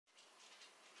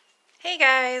Hey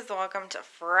guys, welcome to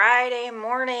Friday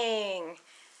morning,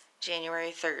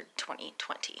 January 3rd,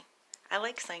 2020. I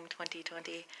like saying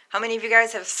 2020. How many of you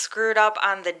guys have screwed up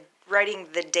on writing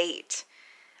the date?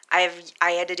 I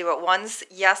had to do it once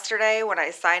yesterday when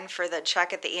I signed for the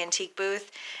check at the antique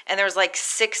booth, and there was like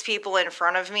 6 people in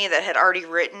front of me that had already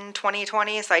written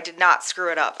 2020, so I did not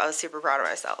screw it up. I was super proud of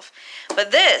myself. But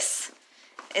this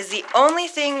is the only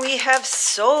thing we have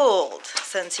sold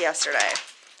since yesterday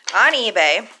on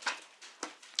eBay.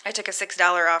 I took a $6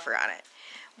 offer on it.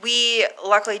 We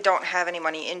luckily don't have any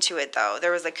money into it though.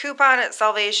 There was a coupon at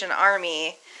Salvation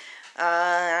Army,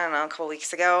 I don't know, a couple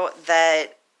weeks ago,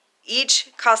 that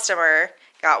each customer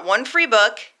got 1 free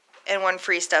book and 1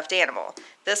 free stuffed animal.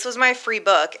 This was my free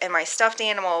book, and my stuffed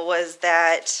animal was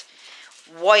that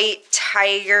white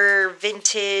tiger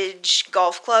vintage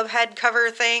golf club head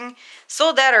cover thing.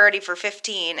 Sold that already for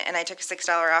 $15, and I took a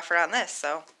 $6 offer on this,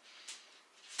 so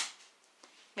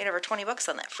made over 20 bucks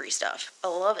on that free stuff. I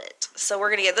love it. So we're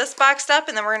gonna get this boxed up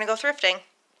and then we're gonna go thrifting.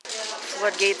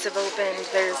 Floodgates have opened.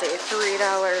 There's a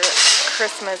 $3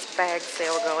 Christmas bag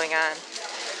sale going on.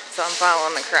 So I'm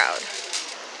following the crowd.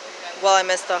 Well, I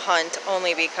missed the hunt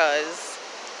only because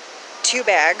 2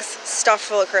 bags stuffed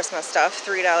full of Christmas stuff,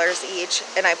 $3 each,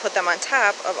 and I put them on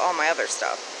top of all my other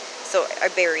stuff. So I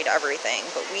buried everything.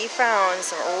 But we found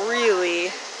some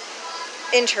really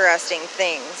interesting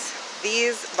things.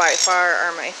 These, by far,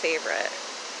 are my favorite.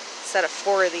 Set of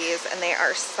 4 of these, and they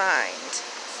are signed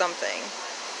something.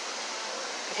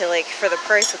 I feel like for the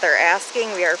price that they're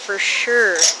asking, we are for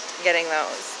sure getting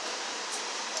those.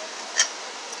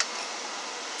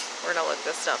 We're gonna look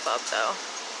this stuff up, though.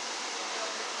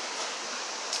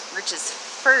 Rich's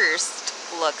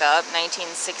first look up,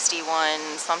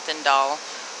 1961 something doll.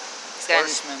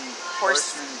 Horseman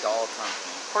Doll Company.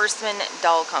 Horseman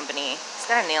Doll Company. He's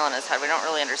got a nail in his head. We don't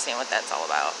really understand what that's all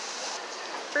about.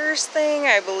 First thing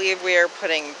I believe we are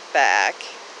putting back,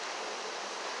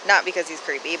 not because he's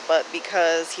creepy, but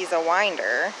because he's a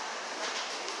winder,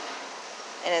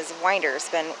 and his winder's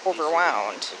been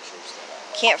overwound.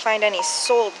 Can't find any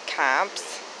sold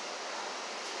comps.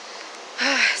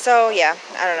 So yeah,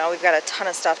 I don't know. We've got a ton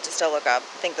of stuff to still look up.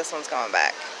 I think this one's going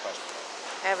back.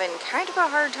 Having kind of a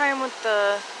hard time with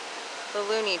the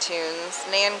Looney Tunes.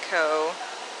 Nanco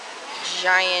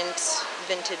giant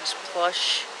vintage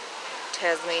plush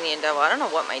Tasmanian devil. I don't know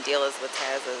what my deal is with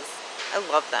Tazes. I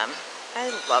love them. I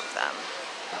love them.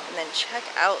 And then check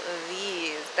out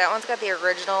these. That one's got the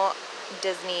original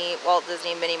Walt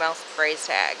Disney Minnie Mouse price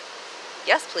tag.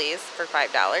 Yes, please, for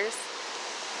 $5.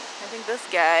 I think this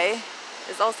guy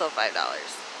is also $5.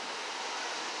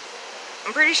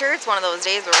 I'm pretty sure it's one of those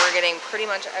days where we're getting pretty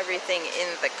much everything in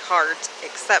the cart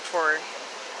except for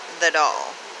the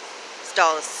doll. This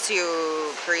doll is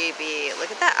so creepy.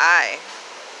 Look at that eye.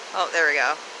 Oh, there we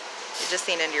go. You just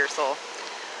seen into your soul.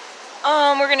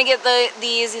 We're gonna get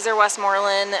these are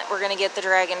Westmoreland. We're gonna get the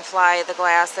dragonfly, the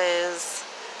glasses,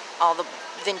 all the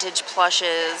vintage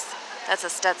plushes. That's a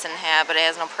Stetson hat, but it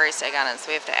has no price tag on it, so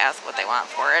we have to ask what they want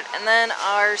for it. And then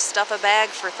our stuff a bag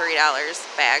for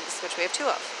 $3 bags, which we have 2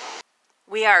 of.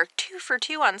 We are 2 for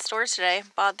 2 on stores today.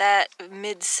 Bought that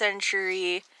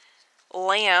mid-century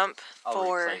lamp I'll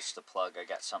replace the plug. I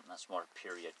got something that's more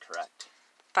period correct.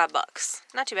 $5.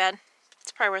 Not too bad.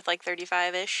 It's probably worth like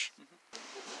 35-ish.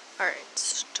 Alright,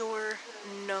 store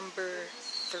number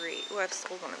 3. Ooh, I've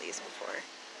sold one of these before.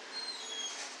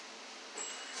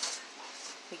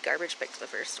 We garbage picked the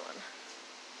first one.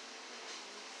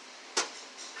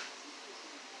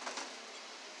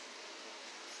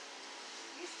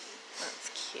 That's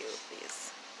cute,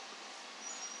 these.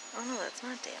 Oh no, that's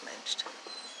not damaged.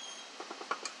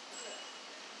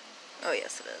 Oh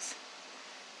yes, it is.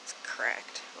 It's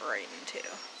cracked right in 2.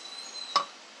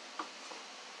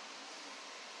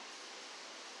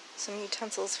 Some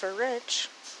utensils for Rich.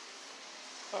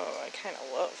 Oh, I kind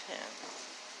of love him.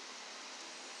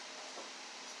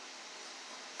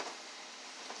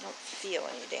 I don't feel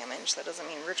any damage. That doesn't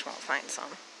mean Rich won't find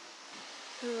some.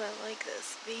 Ooh, I like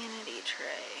this vanity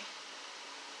tray.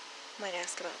 Might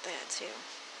ask about that too.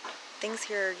 Things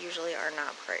here usually are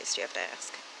not priced. You have to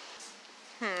ask.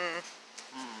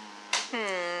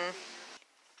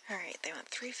 Alright, they want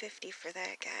 $3.50 for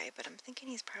that guy, but I'm thinking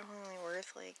he's probably only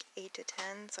worth like 8 to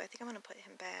 10, so I think I'm going to put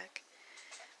him back.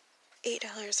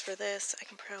 $8 for this. I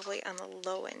can probably on the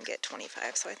low end get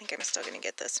 25, so I think I'm still going to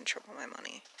get this and triple my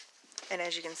money. And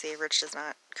as you can see, Rich does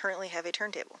not currently have a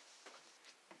turntable.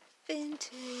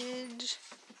 Vintage.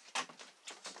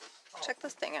 Check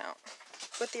this thing out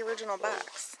with the original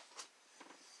box.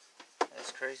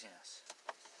 That's craziness.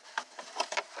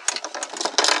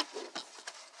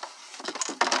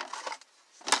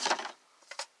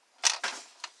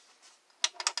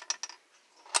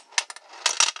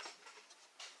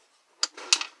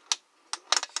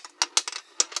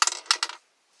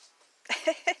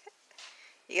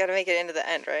 You gotta make it into the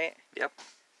end, right? Yep.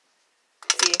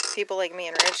 See, people like me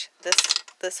and Rich,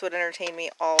 this would entertain me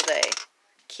all day.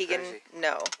 Keegan, Crazy.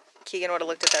 no. Keegan would have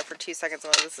looked at that for 2 seconds and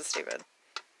went, this is stupid.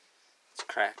 It's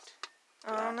cracked.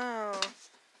 Oh no.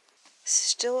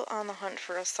 Still on the hunt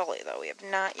for a Sully, though. We have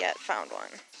not yet found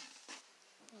one.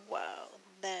 Wow,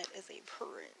 that is a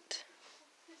print.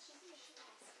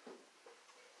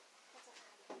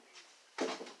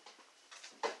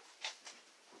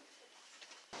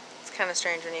 It's kind of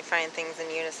strange when you find things in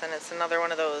unison. It's another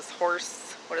one of those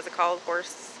horse, what is it called?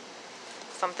 Horse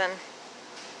something?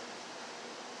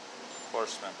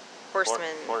 Horseman.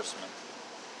 Horseman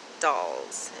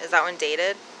dolls. Is that one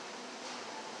dated?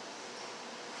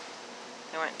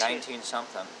 I went 19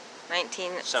 something.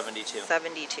 1972.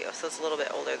 72. So it's a little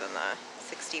bit older than the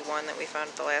 61 that we found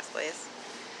at the last place.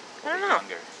 I don't know.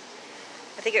 Younger.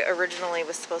 I think it originally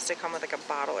was supposed to come with like a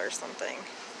bottle or something.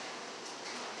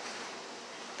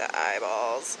 The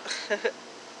eyeballs.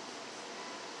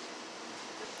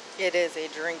 It is a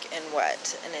drink and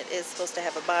wet, and it is supposed to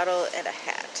have a bottle and a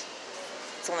hat.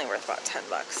 It's only worth about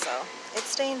 $10, so it's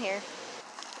staying here.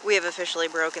 We have officially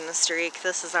broken the streak.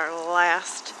 This is our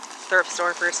last thrift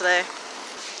store for today.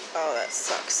 Oh, that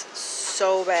sucks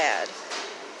so bad.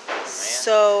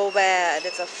 So bad.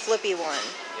 It's a flippy one.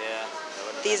 Yeah.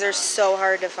 These are so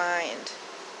hard to find.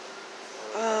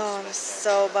 Oh, I'm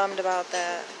so bummed about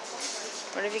that.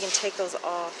 I wonder if you can take those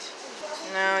off.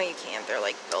 No, you can't. They're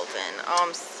like built in. Oh,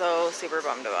 I'm so super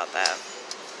bummed about that.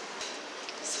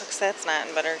 Sucks that's not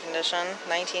in better condition.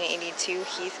 1982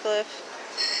 Heathcliff.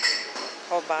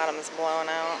 Whole bottom is blown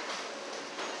out.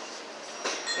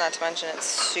 Not to mention it's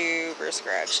super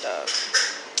scratched up.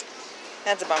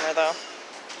 That's a bummer though.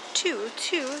 Two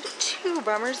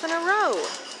bummers in a row.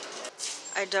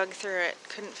 I dug through it.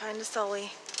 Couldn't find a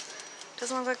Sully.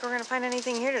 Doesn't look like we're gonna find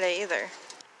anything here today either.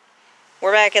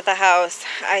 We're back at the house.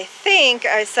 I think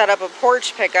I set up a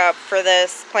porch pickup for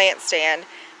this plant stand.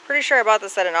 Pretty sure I bought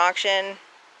this at an auction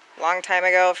a long time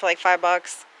ago for like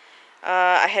 $5.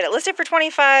 I had it listed for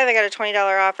 $25. I got a $20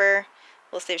 offer.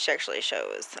 We'll see if she actually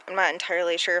shows. I'm not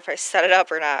entirely sure if I set it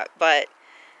up or not, but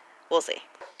we'll see.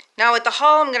 Now with the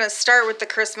haul, I'm going to start with the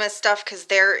Christmas stuff because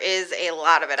there is a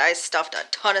lot of it. I stuffed a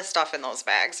ton of stuff in those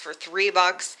bags for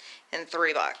 $3 and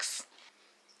 $3.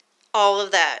 All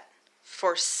of that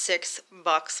for $6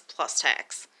 plus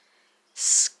tax.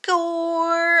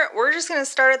 Score! We're just going to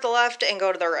start at the left and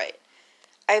go to the right.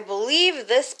 I believe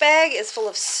this bag is full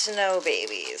of snow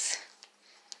babies.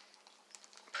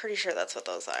 Pretty sure that's what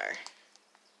those are.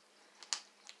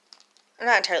 I'm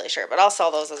not entirely sure, but I'll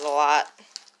sell those as a lot.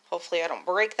 Hopefully I don't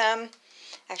break them.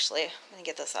 Actually, I'm going to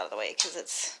get this out of the way because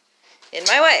it's in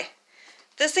my way.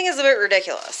 This thing is a bit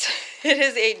ridiculous. It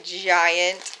is a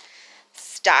giant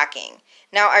stocking.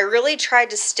 Now, I really tried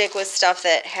to stick with stuff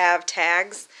that have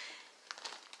tags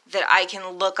that I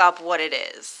can look up what it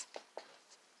is.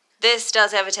 This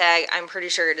does have a tag. I'm pretty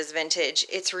sure it is vintage.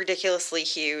 It's ridiculously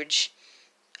huge.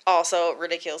 Also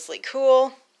ridiculously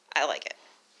cool. I like it.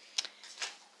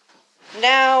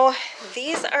 Now,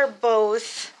 these are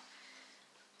both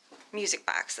music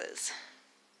boxes.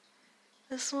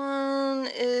 This one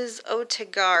is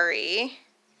Otagari.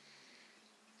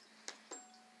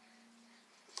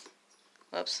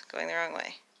 Whoops, going the wrong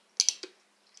way.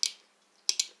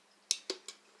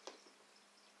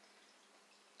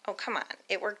 Oh, come on.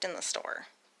 It worked in the store.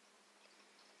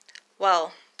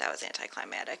 Well, that was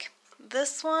anticlimactic.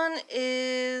 This one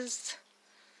is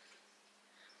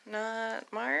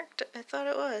not marked. I thought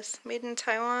it was. Made in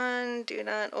Taiwan. Do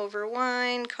not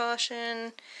overwine.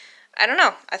 Caution. I don't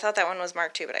know. I thought that one was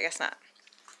marked too, but I guess not.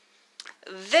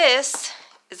 This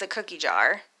is a cookie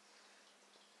jar.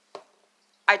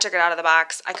 I took it out of the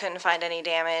box. I couldn't find any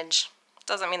damage.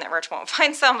 Doesn't mean that Rich won't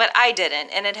find some, but I didn't.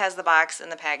 And it has the box and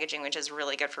the packaging, which is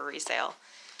really good for resale.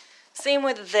 Same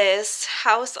with this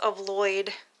House of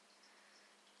Lloyd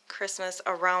Christmas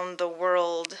Around the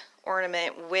World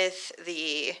ornament with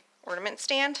the ornament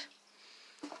stand.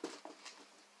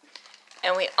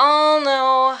 And we all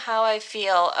know how I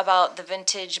feel about the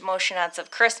vintage motionettes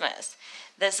of Christmas.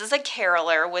 This is a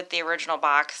caroler with the original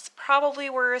box, probably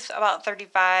worth about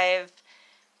 $35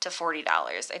 to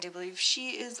 $40. I do believe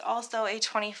she is also a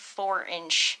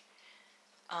 24-inch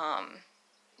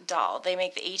doll. They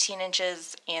make the 18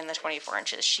 inches and the 24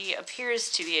 inches. She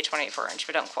appears to be a 24-inch,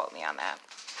 but don't quote me on that.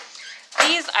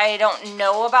 These I don't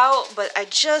know about, but I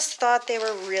just thought they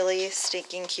were really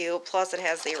stinking cute. Plus, it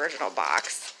has the original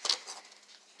box.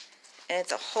 And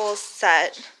it's a whole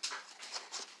set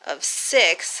of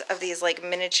 6 of these like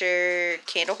miniature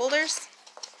candle holders.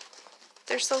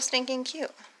 They're so stinking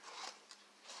cute.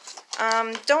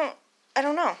 I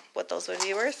don't know what those would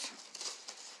be worth.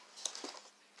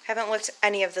 Haven't looked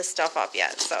any of this stuff up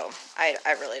yet, so I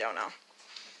really don't know.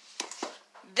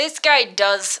 This guy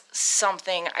does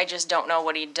something, I just don't know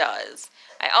what he does.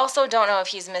 I also don't know if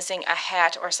he's missing a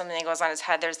hat or something that goes on his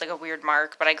head. There's like a weird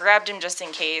mark, but I grabbed him just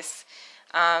in case.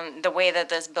 The way that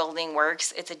this building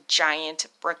works, it's a giant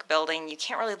brick building. You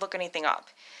can't really look anything up.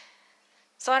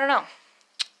 So I don't know.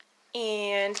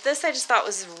 And this I just thought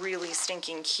was really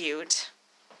stinking cute.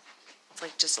 It's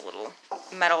like just a little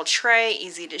metal tray,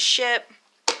 easy to ship.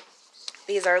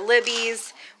 These are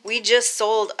Libby's. We just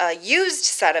sold a used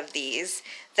set of these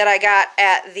that I got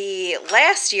at the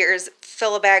last year's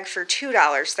fill a bag for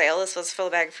 $2 sale. This was fill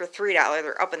a bag for $3.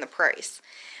 They're up in the price.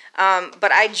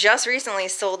 But I just recently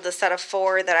sold the set of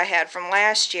 4 that I had from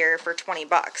last year for 20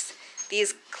 bucks.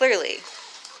 These clearly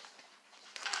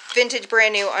vintage,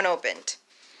 brand new, unopened.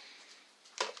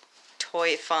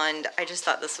 Toy fund. I just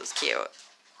thought this was cute.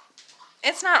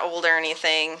 It's not old or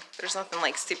anything. There's nothing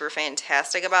like super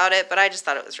fantastic about it, but I just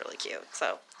thought it was really cute.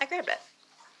 So I grabbed it.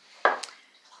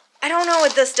 I don't know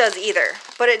what this does either,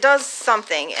 but it does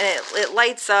something, and it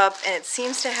lights up, and it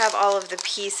seems to have all of the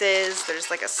pieces. There's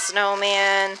like a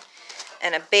snowman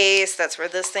and a base. That's where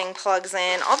this thing plugs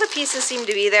in. All the pieces seem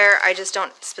to be there. I just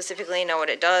don't specifically know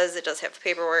what it does. It does have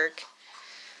paperwork.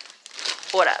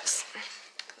 What else?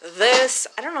 This,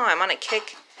 I don't know, I'm on a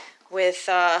kick with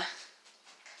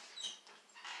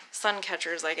sun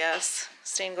catchers, I guess.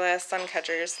 Stained glass sun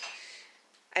catchers.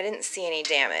 I didn't see any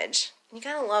damage. You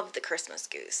gotta love the Christmas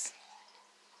goose.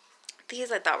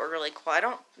 These I thought were really cool. I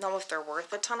don't know if they're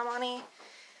worth a ton of money,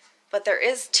 but there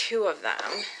is 2 of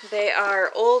them. They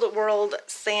are old world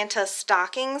Santa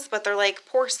stockings, but they're like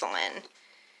porcelain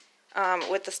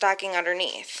with the stocking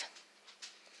underneath.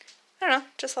 I don't know,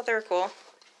 just thought they were cool.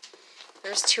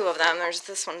 There's 2 of them. There's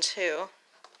this one too.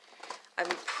 I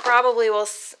probably will,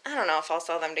 I don't know if I'll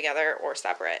sell them together or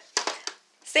separate.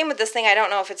 Same with this thing. I don't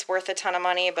know if it's worth a ton of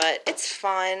money, but it's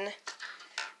fun.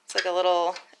 It's like a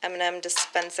little M&M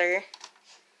dispenser.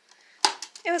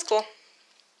 It was cool.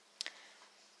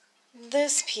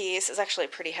 This piece is actually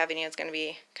pretty heavy, and it's going to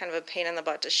be kind of a pain in the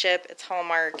butt to ship. It's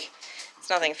Hallmark. It's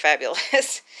nothing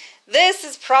fabulous. This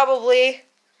is probably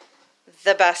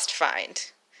the best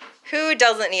find. Who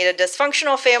doesn't need a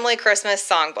dysfunctional family Christmas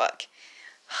songbook?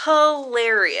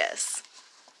 Hilarious.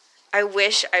 I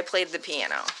wish I played the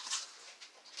piano.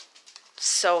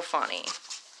 So funny.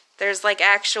 There's like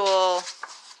actual,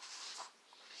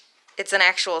 it's an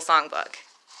actual songbook.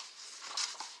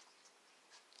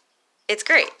 It's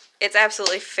great. It's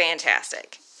absolutely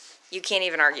fantastic. You can't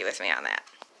even argue with me on that.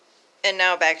 And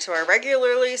now back to our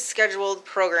regularly scheduled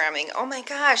programming. Oh my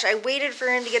gosh, I waited for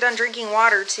him to get done drinking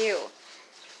water too.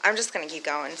 I'm just going to keep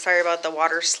going. Sorry about the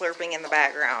water slurping in the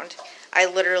background. I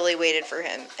literally waited for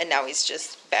him, and now he's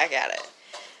just back at it.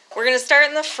 We're going to start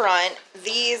in the front.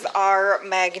 These are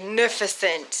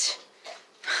magnificent.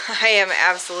 I am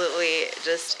absolutely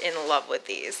just in love with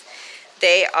these.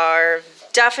 They are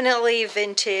definitely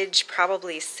vintage,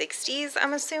 probably 60s,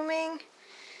 I'm assuming.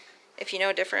 If you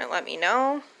know different, let me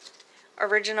know.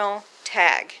 Original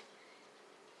tag.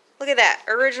 Look at that.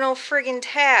 Original friggin'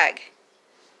 tag.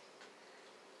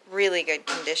 Really good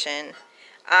condition.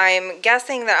 I'm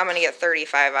guessing that I'm going to get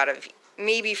 35 out of,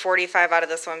 maybe 45 out of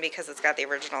this one because it's got the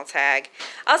original tag.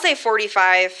 I'll say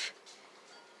 45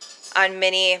 on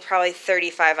Minnie, probably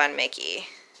 35 on Mickey.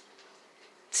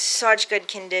 Such good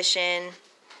condition.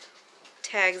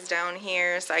 Tags down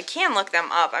here, so I can look them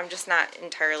up. I'm just not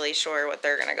entirely sure what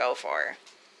they're going to go for.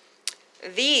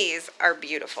 These are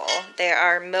beautiful. They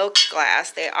are milk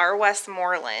glass. They are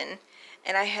Westmoreland.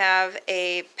 And I have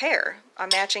a pair, a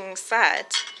matching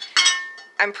set.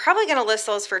 I'm probably going to list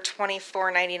those for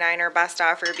 $24.99 or best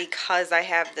offer because I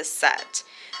have this set.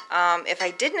 If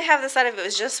I didn't have the set, if it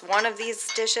was just one of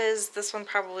these dishes, this one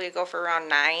probably would go for around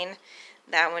 $9.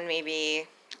 That one maybe,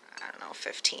 I don't know,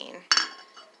 $15.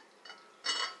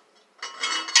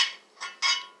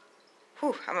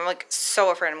 Whew, I'm like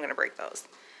so afraid I'm going to break those.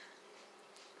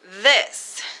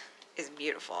 This is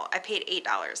beautiful. I paid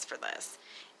 $8 for this.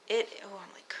 Oh,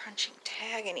 I'm like crunching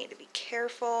tag. I need to be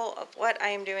careful of what I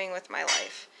am doing with my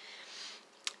life.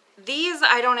 These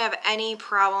I don't have any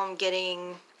problem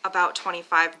getting about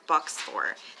 25 bucks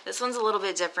for. This one's a little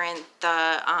bit different.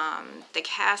 The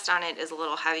cast on it is a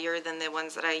little heavier than the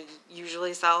ones that I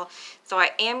usually sell. So I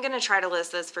am going to try to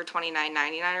list this for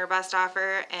 $29.99 or best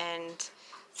offer and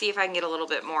see if I can get a little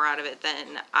bit more out of it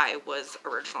than I was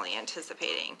originally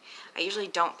anticipating. I usually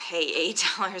don't pay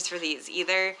 $8 for these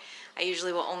either. I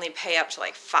usually will only pay up to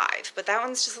like $5, but that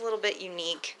one's just a little bit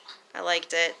unique. I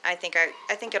liked it. I think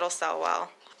it'll sell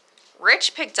well.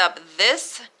 Rich picked up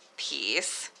this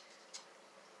piece.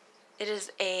 It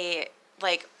is a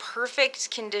like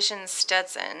perfect condition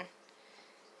Stetson.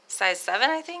 Size 7,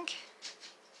 I think.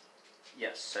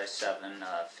 Yes, size 7,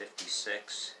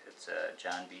 56. It's a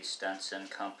John B. Stenson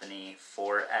Company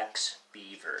 4X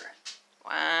Beaver.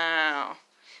 Wow.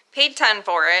 Paid 10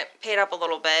 for it. Paid up a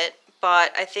little bit.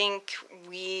 But I think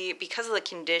because of the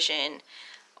condition,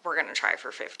 we're going to try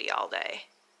for 50 all day.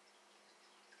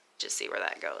 Just see where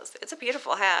that goes. It's a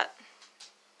beautiful hat.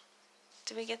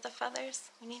 Did we get the feathers?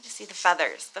 We need to see the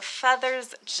feathers. The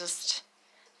feathers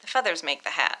make the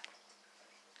hat.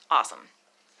 Awesome.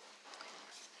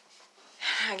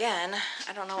 Again,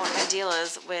 I don't know what my deal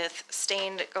is with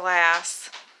stained glass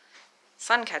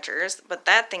sun catchers, but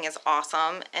that thing is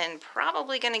awesome and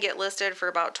probably going to get listed for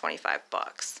about 25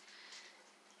 bucks.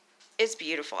 It's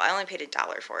beautiful. I only paid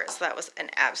 $1 for it, so that was an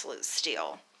absolute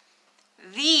steal.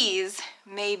 These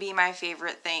may be my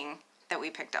favorite thing that we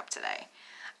picked up today.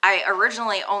 I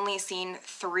originally only seen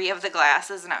 3 of the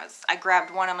glasses, and I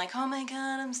grabbed one. I'm like, oh my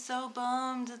god, I'm so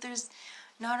bummed that there's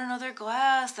not another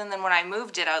glass. And then when I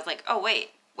moved it, I was like, oh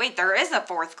wait, there is a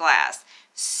 4th glass.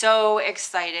 So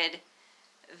excited.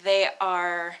 They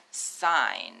are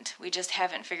signed. We just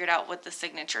haven't figured out what the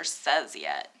signature says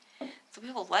yet. So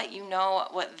we will let you know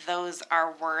what those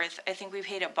are worth. I think we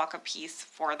paid $1 a piece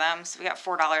for them, so we got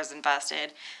 $4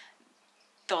 invested.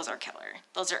 Those are killer.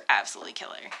 Those are absolutely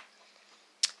killer.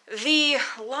 The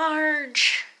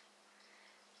large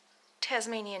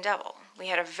Tasmanian devil, we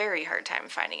had a very hard time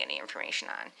finding any information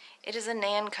on. It is a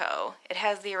Nanco. It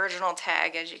has the original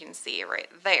tag, as you can see right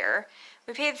there.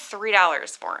 We paid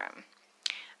 $3 for him.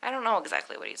 I don't know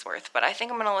exactly what he's worth, but I think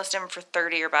I'm going to list him for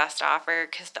 30 or best offer,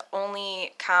 because the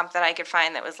only comp that I could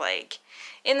find that was like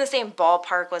in the same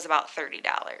ballpark was about $30.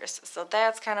 So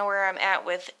that's kind of where I'm at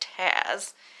with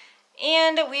Taz.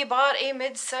 And we bought a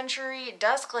mid-century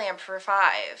desk lamp for $5.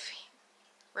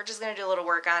 We're just going to do a little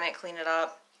work on it, clean it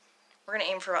up. We're going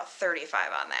to aim for about 35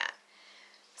 on that.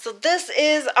 So this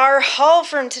is our haul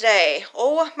from today.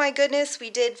 Oh my goodness, we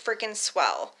did freaking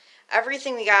swell.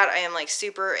 Everything we got I am like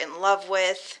super in love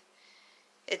with.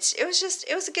 It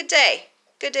was a good day.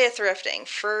 Good day of thrifting,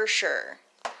 for sure.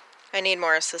 I need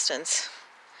more assistance.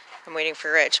 I'm waiting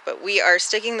for Rich, but we are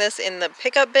sticking this in the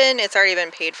pickup bin. It's already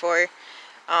been paid for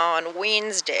on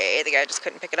Wednesday. The guy just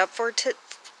couldn't pick it up for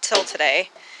till today.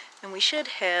 And we should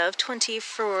have 20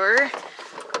 for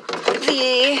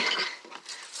the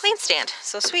plane stand.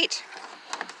 So sweet.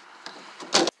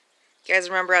 You guys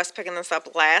remember us picking this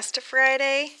up last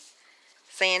Friday?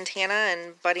 Santana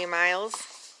and Buddy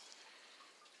Miles.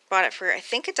 Bought it for, I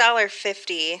think,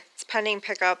 $1.50. It's pending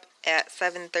pickup at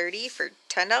 7:30 for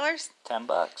 $10? 10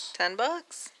 bucks. 10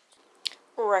 bucks.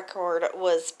 Record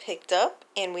was picked up,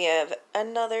 and we have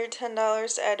another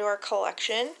 $10 to add to our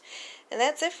collection. And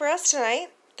that's it for us tonight.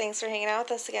 Thanks for hanging out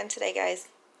with us again today, guys.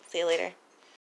 See you later.